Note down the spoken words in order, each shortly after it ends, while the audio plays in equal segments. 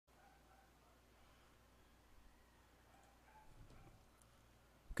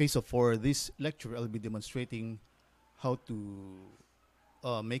Okay, so for this lecture, I'll be demonstrating how to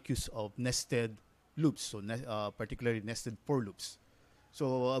make use of nested loops, so particularly nested for loops.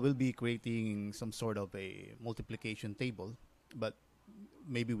 So I will be creating some sort of a multiplication table, but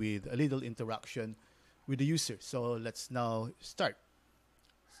maybe with a little interaction with the user. So let's now start.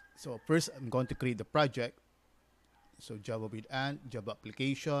 So first, I'm going to create the project. So Java with Ant, Java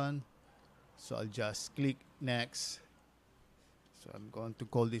application. So I'll just click next. So I'm going to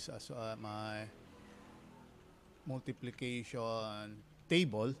call this as my multiplication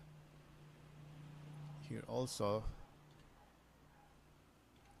table. Here also,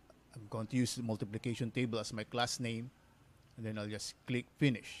 I'm going to use the multiplication table as my class name, and then I'll just click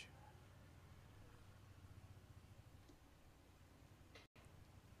finish.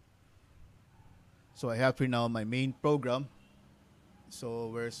 So I have here now my main program. So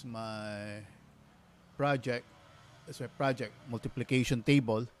where's my project? That's my project multiplication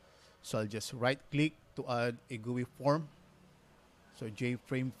table. So I'll just right click to add a GUI form. So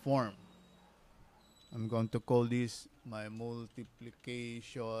JFrame form. I'm going to call this my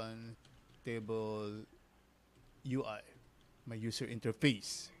multiplication table UI, my user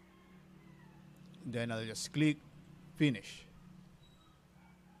interface. Then I'll just click finish.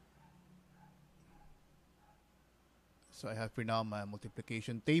 So I have for now my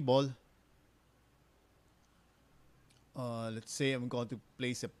multiplication table. Let's say I'm going to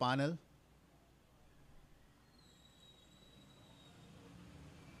place a panel.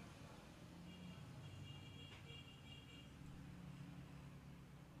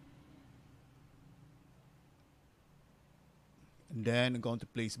 And then I'm going to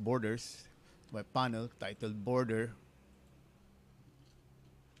place borders to my panel titled border.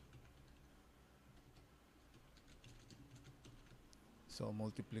 So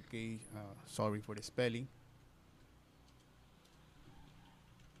multiplication, sorry for the spelling.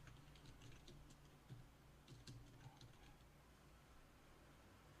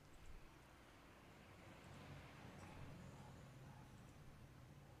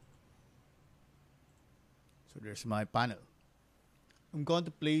 So there's my panel. I'm going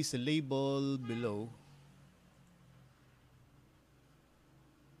to place a label below.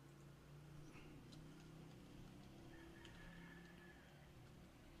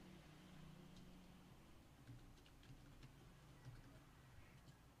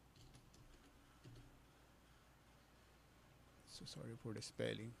 So sorry for the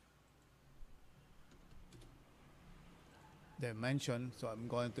spelling. Dimension. So I'm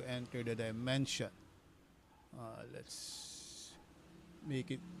going to enter the dimension. Let's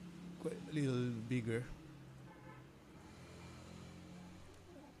make it quite a little bigger.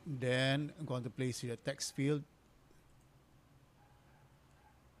 Then I'm going to place here a text field.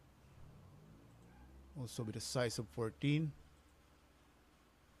 Also with a size of 14.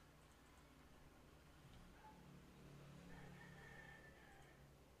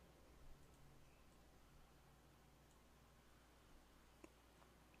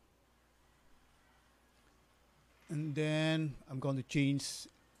 And then I'm going to change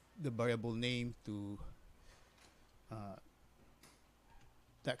the variable name to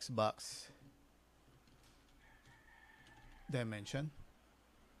text box dimension.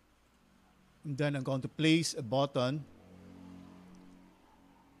 And then I'm going to place a button,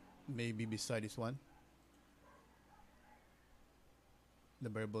 maybe beside this one. The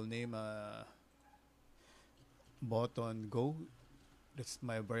variable name button go. That's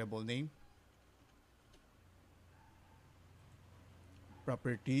my variable name.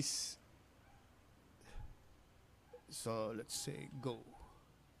 Properties. So let's say go.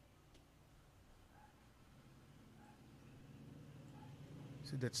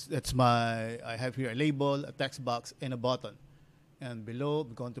 So that's my, I have here a label, a text box, and a button. And below,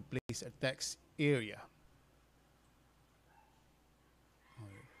 we're going to place a text area.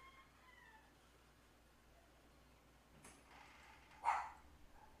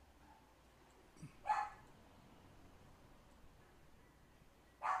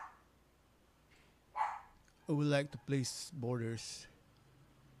 I would like to place borders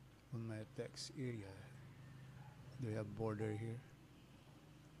on my text area. Do we have border here?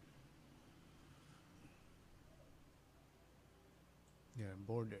 Yeah,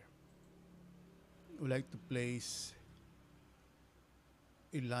 border. I would like to place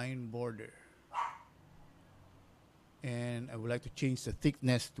a line border. And I would like to change the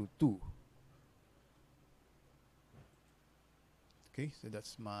thickness to 2. Okay, so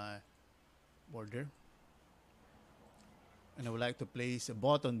that's my border. And I would like to place a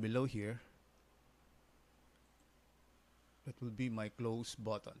button below here. That will be my close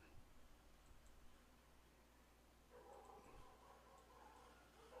button.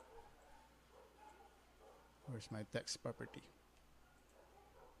 Where's my text property?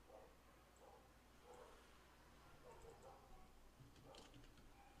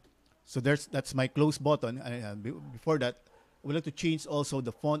 So that's my close button. Before that, I would like to change also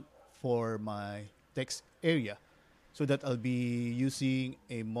the font for my text area, so that I'll be using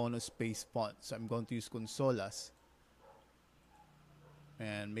a monospace font. So I'm going to use Consolas,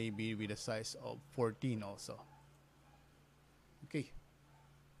 and maybe with a size of 14 also. Okay.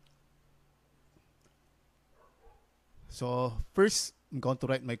 So first, I'm going to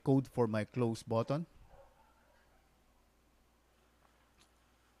write my code for my close button.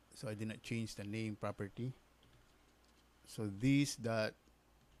 So I did not change the name property. So this dot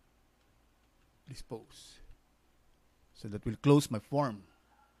dispose. So that will close my form.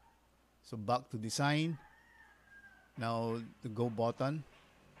 So back to design. Now the go button.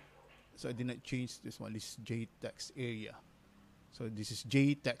 So I did not change this one. This is J text area. So this is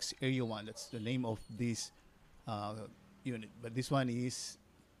J text area 1. That's the name of this unit. But this one is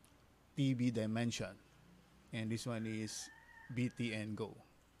TB dimension. And this one is BT and go.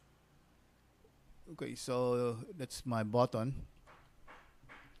 Okay, so that's my button.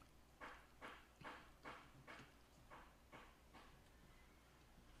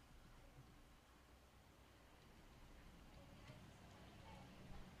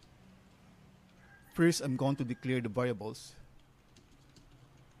 First, I'm going to declare the variables.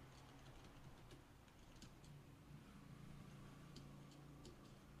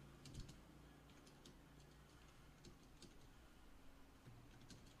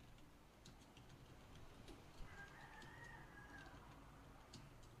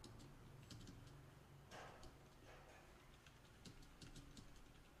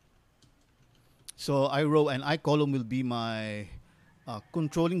 So I row and I column will be my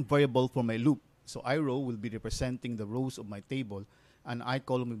controlling variable for my loop. So I row will be representing the rows of my table, and I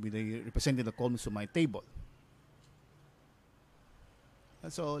column will be representing the columns of my table.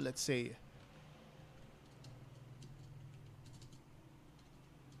 And so let's say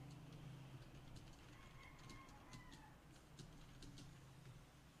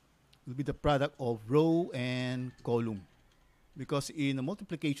will be the product of row and column. Because in a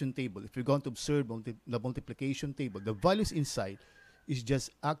multiplication table, if you're going to observe the multiplication table, the values inside is just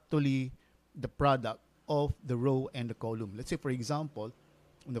actually the product of the row and the column. Let's say, for example,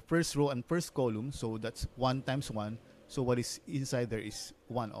 on the first row and first column, so that's 1 times 1. So what is inside there is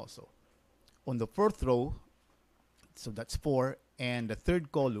 1 also. On the fourth row, so that's 4. And the third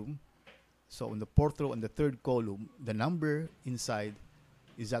column, so on the fourth row and the third column, the number inside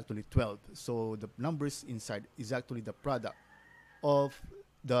is actually 12. So the numbers inside is actually the product of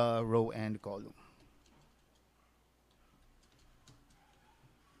the row and column.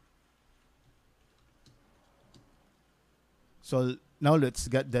 So now let's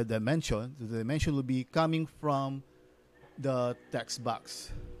get the dimension. The dimension will be coming from the text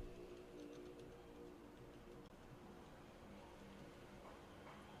box.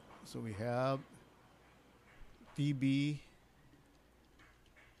 So we have TB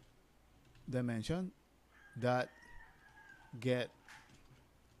dimension that get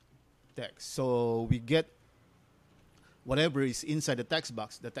text. So we get whatever is inside the text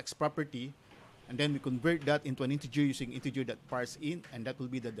box, the text property, and then we convert that into an integer using integer that parse in, and that will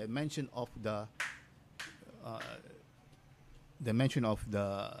be the dimension of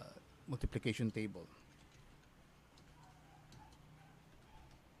the multiplication table.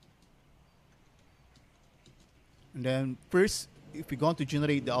 And then first, if we're going to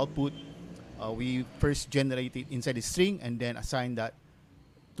generate the output, we first generate it inside the string and then assign that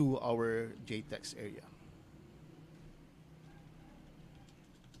to our JText area.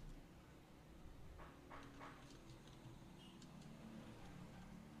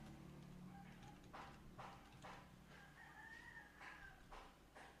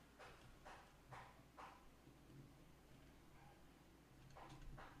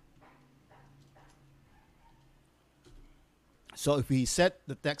 So if we set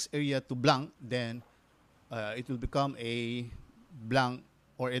the text area to blank, then it will become a blank,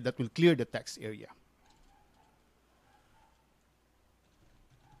 or that will clear the text area.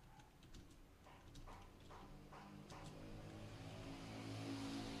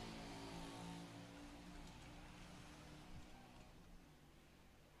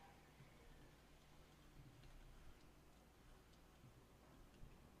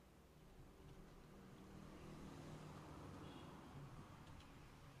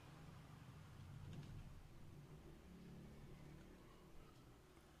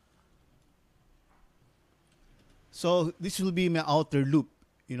 So this will be my outer loop.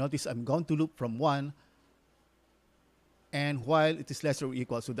 You notice I'm going to loop from 1 and while it is lesser or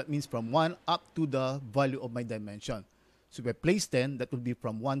equal, so that means from 1 up to the value of my dimension. So if I place 10, that will be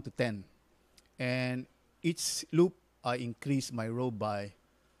from 1 to 10. And each loop, I increase my row by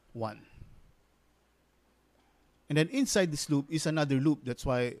 1. And then inside this loop is another loop. That's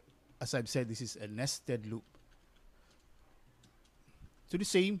why, as I've said, this is a nested loop. So the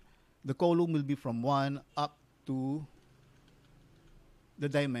same, the column will be from 1 up to the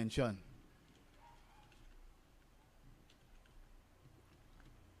dimension.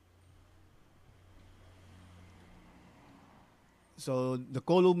 So the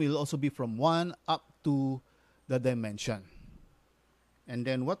column will also be from 1 up to the dimension. And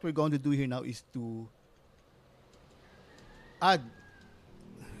then what we're going to do here now is to add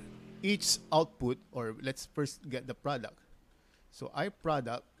each output, or let's first get the product. So I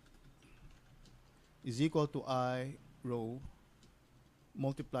product is equal to I row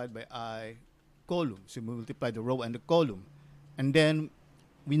multiplied by I column. So we multiply the row and the column. And then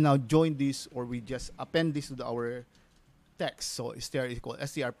we now join this, or we just append this to our text. So str is equal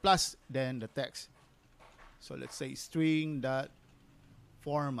str plus then the text. So let's say string dot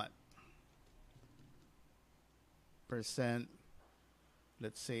format percent,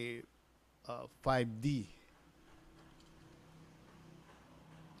 let's say 5D.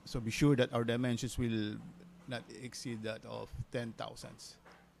 So be sure that our dimensions will not exceed that of 10,000.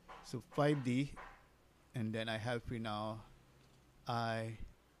 So 5D, and then I have here now I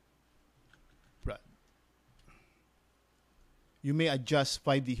prod. You may adjust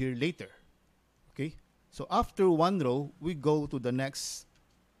 5D here later. Okay? So after one row, we go to the next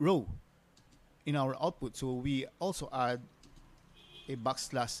row in our output. So we also add a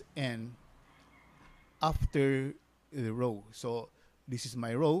backslash n after the row. So this is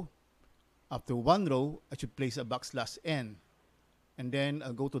my row. After one row, I should place a backslash n. And then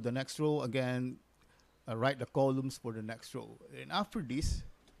I'll go to the next row again, write the columns for the next row. And after this,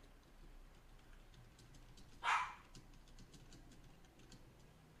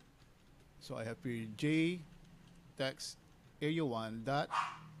 so I have here j text area 1 dot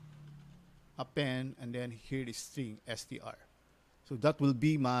append, and then here is string str. So that will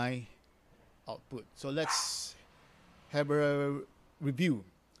be my output. So let's have a review.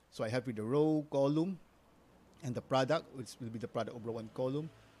 So I have here the row, column, and the product, which will be the product of row and column.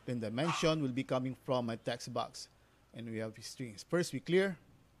 Then dimension will be coming from my text box, and we have strings. First we clear,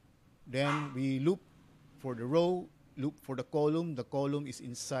 then we loop for the row, loop for the column. The column is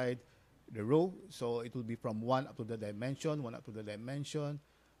inside the row, so it will be from 1 up to the dimension, 1 up to the dimension.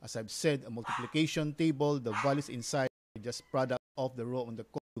 As I've said, a multiplication table, the values inside are just product of the row and the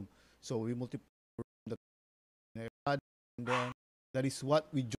column. So we multiply the product, and then that is what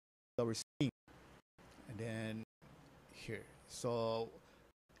we join our string. And then here. So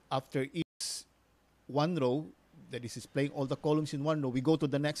after each one row, that is displaying all the columns in one row, we go to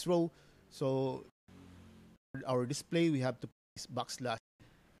the next row. So our display, we have to place backslash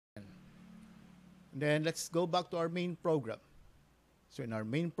n. And then let's go back to our main program. So in our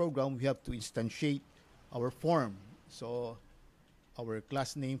main program, we have to instantiate our form. So our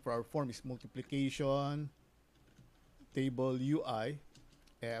class name for our form is multiplication table UI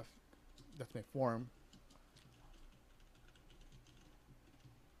f. That's my form.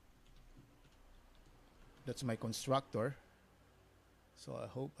 That's my constructor. So I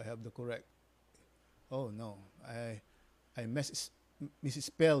hope I have the correct. Oh no, I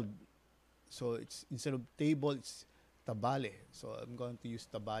misspelled. So it's instead of table, it's tabale. So I'm going to use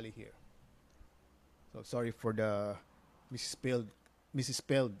tabale here. So sorry for the misspelled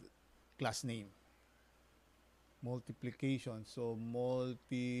class name. Multiplication. So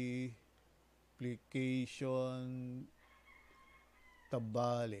multiplication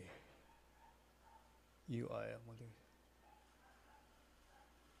tabale. UI.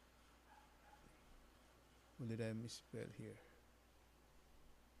 What did I misspell here?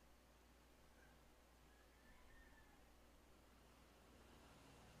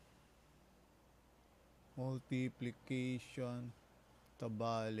 Multiplication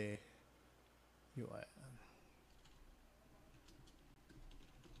tabale UI.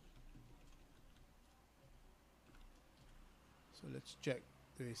 So let's check.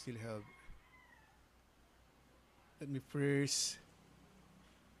 Do I still have? Let me first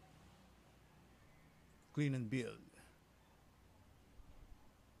clean and build.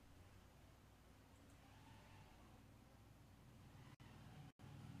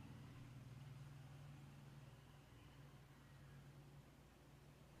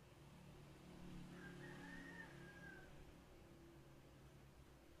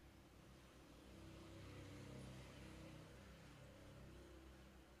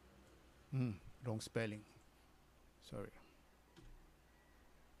 Wrong spelling. Sorry.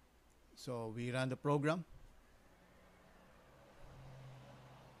 So we run the program.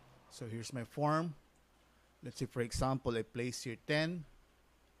 So here's my form. Let's say, for example, I place here 10,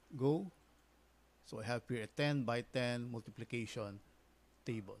 go. So I have here a 10 by 10 multiplication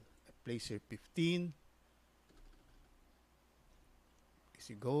table. I place here 15, as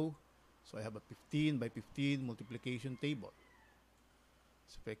you go. So I have a 15 by 15 multiplication table.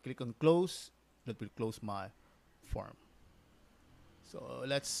 So if I click on close, that will close my form. So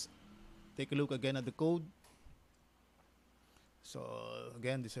let's take a look again at the code. So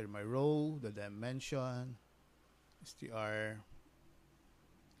again, these are my row, the dimension, str,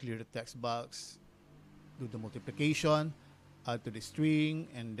 clear the text box, do the multiplication, add to the string,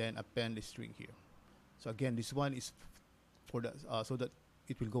 and then append the string here. So again, this one is for the so that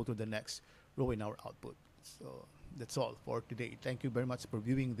it will go to the next row in our output. So that's all for today. Thank you very much for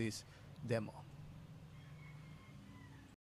viewing this demo.